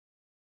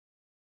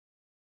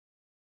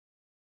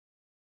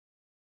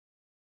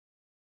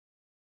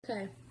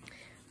Okay.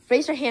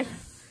 Raise your hand.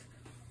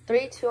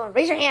 3, 2, 1.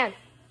 Raise your hand.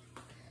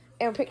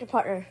 And pick your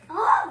partner. 10.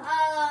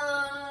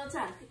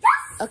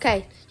 Yes!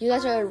 Okay. You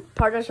guys are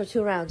partners for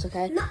 2 rounds,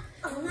 okay? No.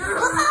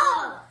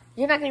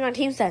 You're not going to be on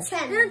teams then.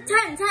 10. You're not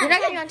going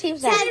to be on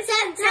teams then.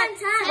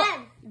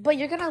 10. But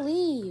you're going to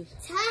leave.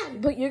 10.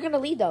 But you're going to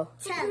leave though.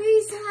 10.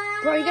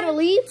 Bro, are you going to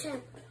leave?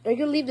 10. Are you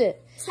going to leave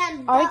it?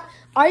 10.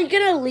 Are you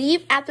going to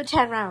leave after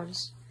 10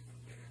 rounds?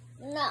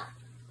 No.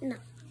 You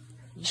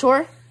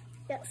sure?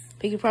 Yes.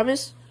 Pinky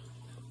promise?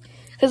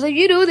 Because if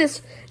you do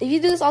this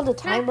all the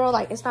time, bro,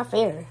 like, it's not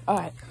fair. All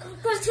right.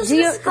 Do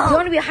you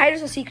want to be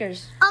hiders or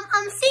seekers?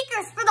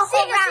 Seekers for the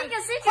whole round.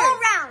 Whole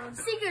round.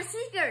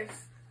 Seekers.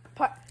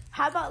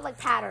 How about, like,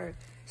 pattern?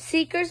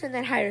 Seekers and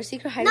then hiders.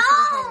 Seeker, hider, No.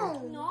 seeker,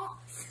 hider. No.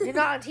 You're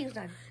not on teams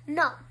then?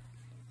 No.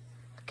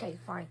 Okay,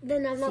 fine.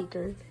 Then I'm not.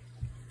 Seeker.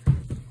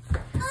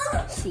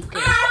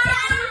 Seeker.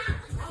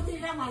 Ông đi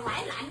ra ngoài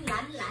phải lạnh.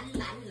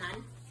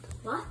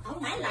 Hả?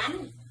 Ông phải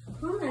lạnh.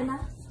 Không này mà.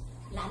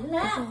 Lạnh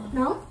đó.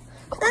 No.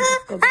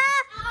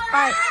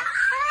 Alright.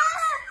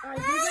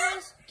 Alright, you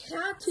guys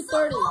count to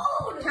 30.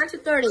 Count to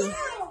 30.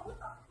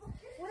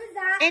 What is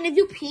that? And if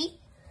you pee,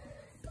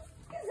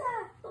 What is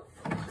that?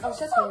 oh, it's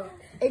just here.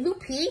 If you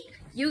pee,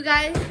 you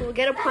guys will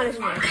get a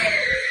punishment.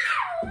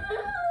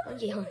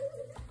 Okay, hold on.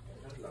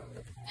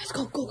 Let's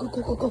go.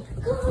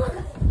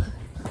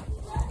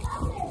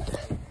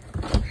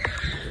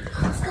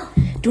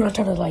 Do not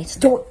turn the lights.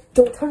 Don't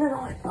turn it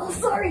on. Oh,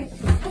 sorry.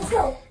 Let's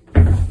go.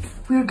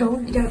 We're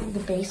going down in the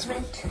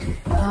basement.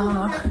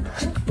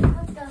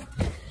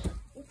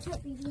 Let's go.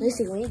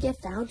 Listen, when you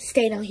get found,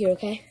 stay down here,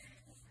 okay?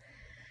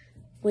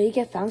 When you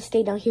get found,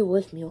 stay down here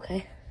with me,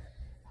 okay?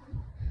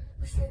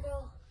 Where should I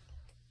go?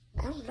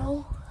 I don't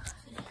know.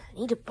 I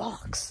need a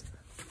box.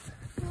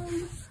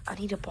 I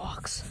need a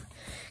box.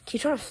 Can you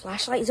turn a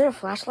flashlight? Is there a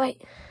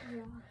flashlight?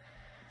 Yeah.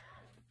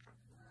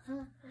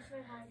 Huh? Where should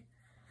I hide?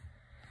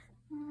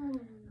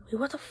 Wait,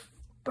 what the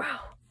bro?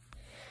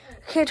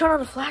 I can't turn on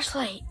the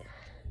flashlight.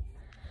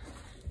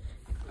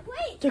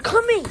 Wait. They're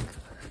coming.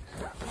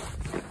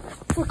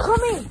 We're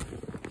coming.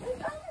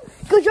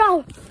 Good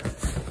job.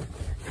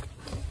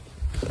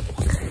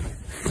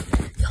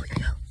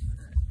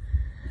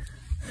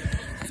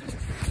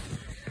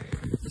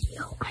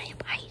 Yo, I am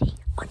hiding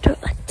under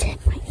a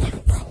tent right now,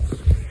 bro.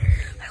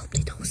 I hope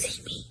they don't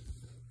see me.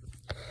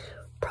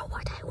 Bro,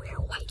 why did I wear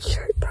a white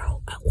shirt,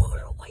 bro? I wore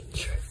a white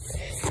shirt.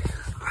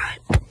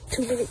 Alright,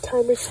 2-minute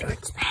timer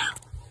starts now.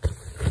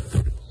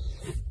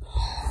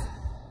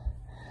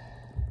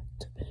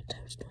 2-minute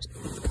timer starts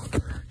now.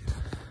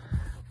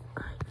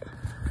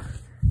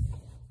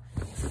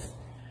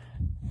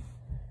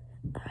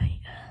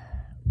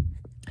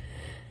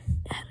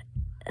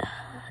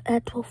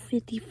 At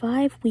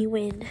 12:55, we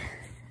win.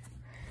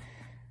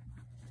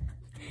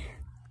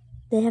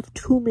 They have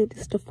 2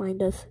 minutes to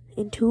find us.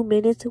 In 2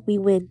 minutes, we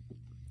win.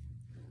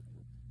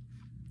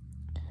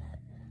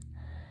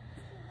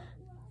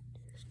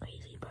 It's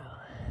crazy, bro.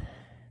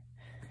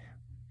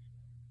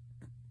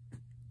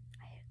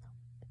 I hear them.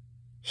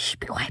 Shh,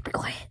 be quiet, be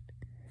quiet.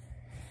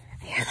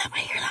 I hear them.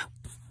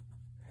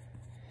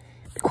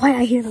 Be quiet,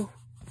 I hear them.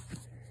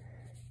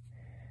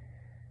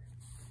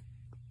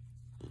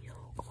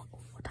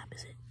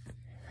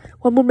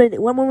 One more minute.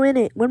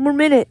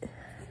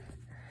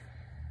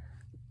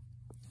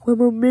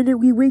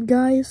 We win,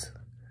 guys.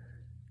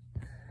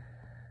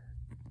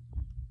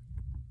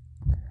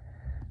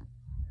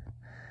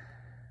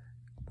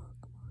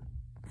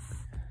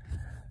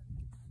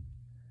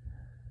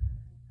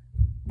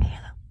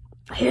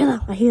 I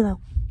hear them.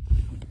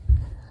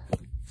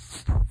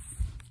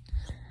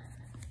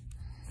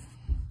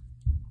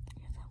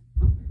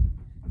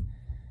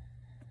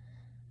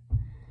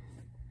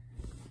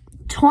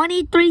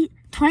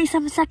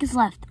 27 seconds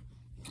left.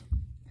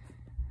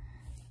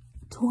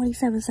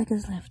 27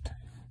 seconds left.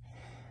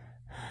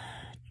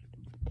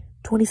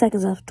 20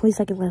 seconds left. 20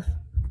 seconds left.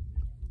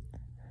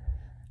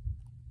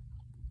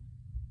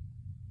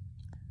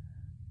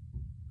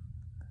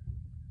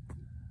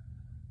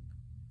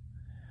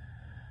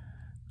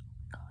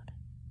 God.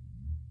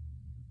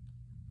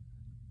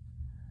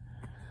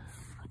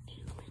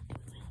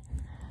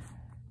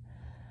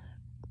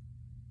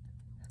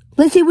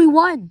 Let's see, we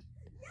won.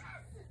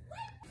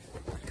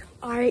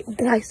 Alright,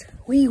 guys,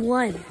 we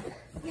won.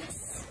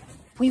 Yes.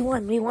 We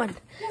won.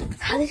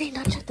 How did they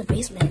not check the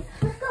basement?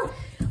 Let's go.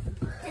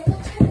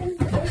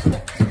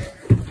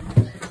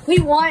 We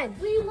won.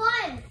 We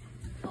won.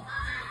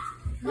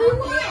 We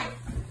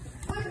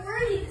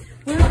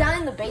were down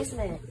in the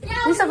basement.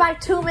 Yeah, we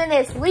survived 2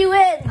 minutes. We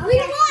win. We won.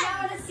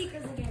 Now we're the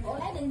seekers again. Ủa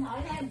lấy điện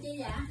thoại theo chi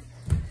vậy?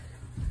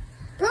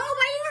 Bro,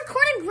 why are you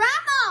recording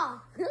Grandma?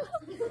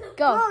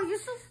 Go. Bro, you're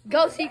so...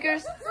 Go,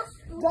 Seekers.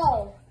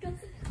 Go.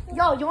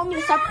 Yo, you want me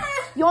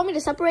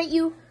to separate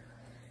you?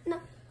 No.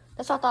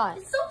 That's what I thought.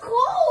 It's so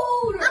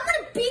cold. I'm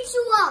gonna beat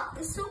you up.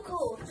 It's so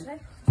cold.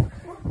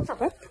 What's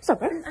up,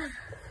 bro?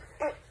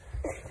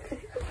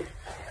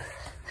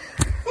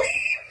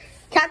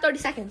 Count 30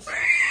 seconds. 1,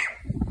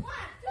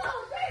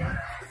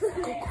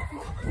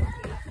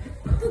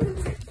 2,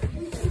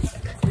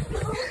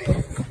 3.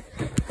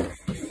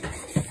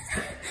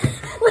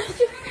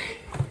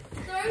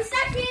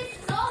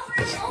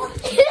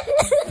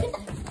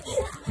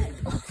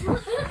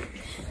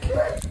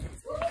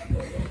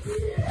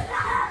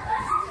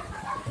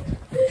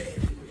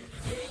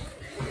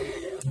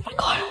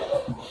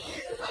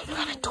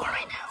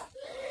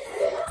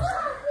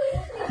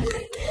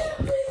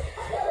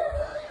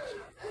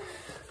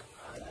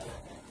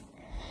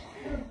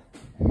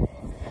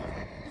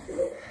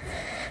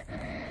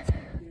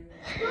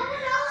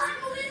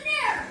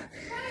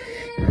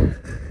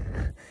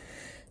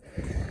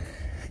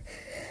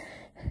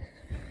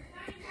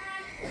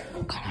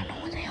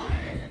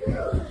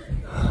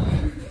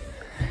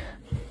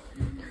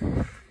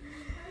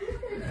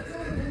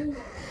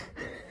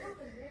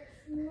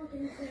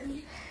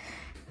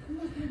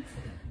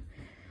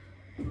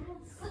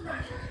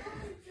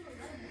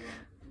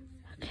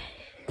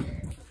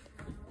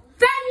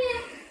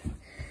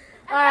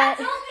 Alright.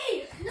 Not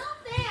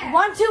fair.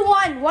 1, 2,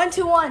 1. 1,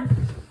 2, 1.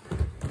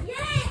 Yay!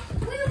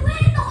 We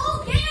win the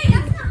whole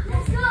game.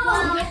 Let's go.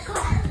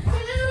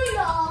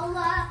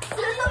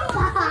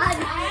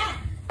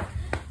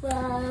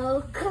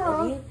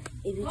 Welcome.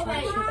 If you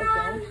try to shoot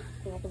again,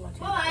 you have to watch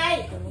it.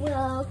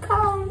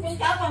 Welcome. Đi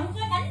chợ còn có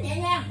đánh vậy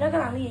nha. Nó có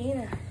làm cái gì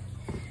nè.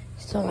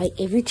 So like,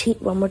 if you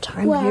cheat one more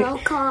time,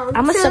 Welcome.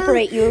 I'm gonna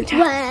separate you.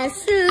 I'm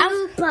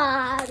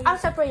I'm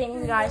separating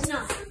you guys. No.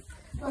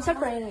 I'm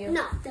separating you.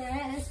 No. There's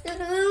I'm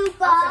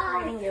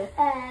separating you.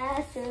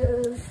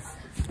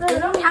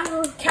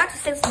 Count to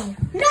 16.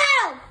 No.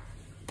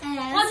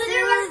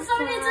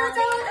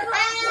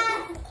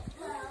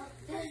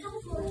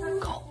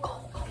 Go.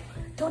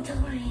 Don't tell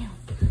where I am.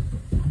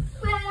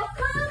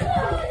 Welcome to the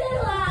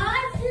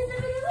live.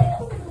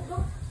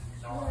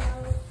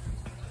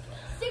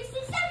 60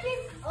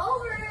 seconds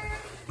over.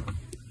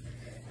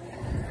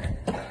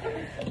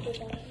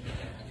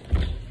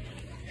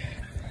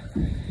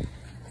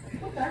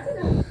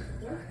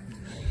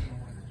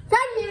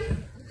 Thank you.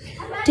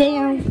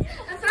 Damn.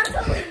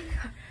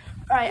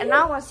 Alright, and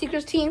now I'm on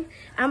Seekers team.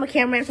 I'm a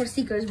cameraman for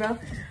Seekers, bro.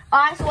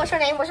 Alright, so what's your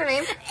name?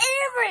 Aaron.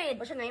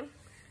 What's your name?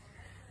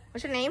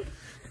 What's your name?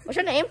 What's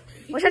your name?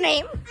 What's your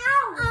name?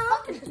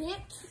 Ow. Fucking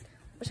bitch.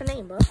 What's your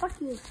name, bro? Fuck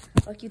you.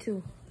 Fuck you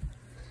too.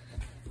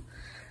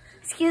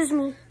 Excuse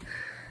me.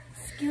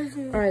 Excuse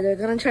me. Alright, they're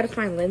gonna try to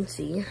find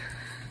Lindsay.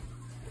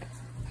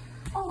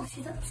 Oh,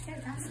 she's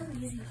upstairs. That's so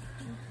easy.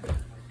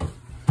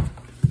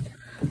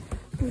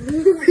 Bro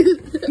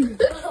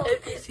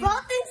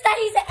thinks that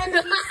he's an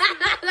NPC.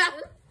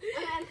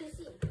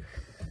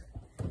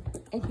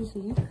 NPC.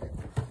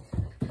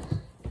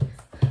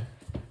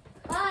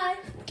 Bye.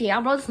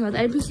 Damn, bro, it's another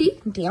NPC.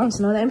 Damn, it's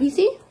another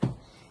NPC.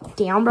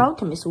 Damn, bro,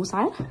 commit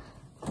suicide.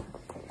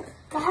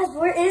 Guys,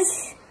 where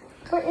is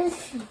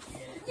she?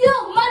 Yo,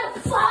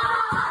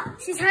 motherfucker!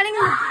 She's hiding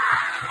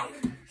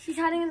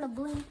in the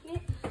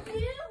blanket.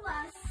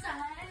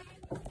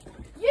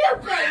 You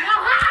better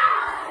not hide.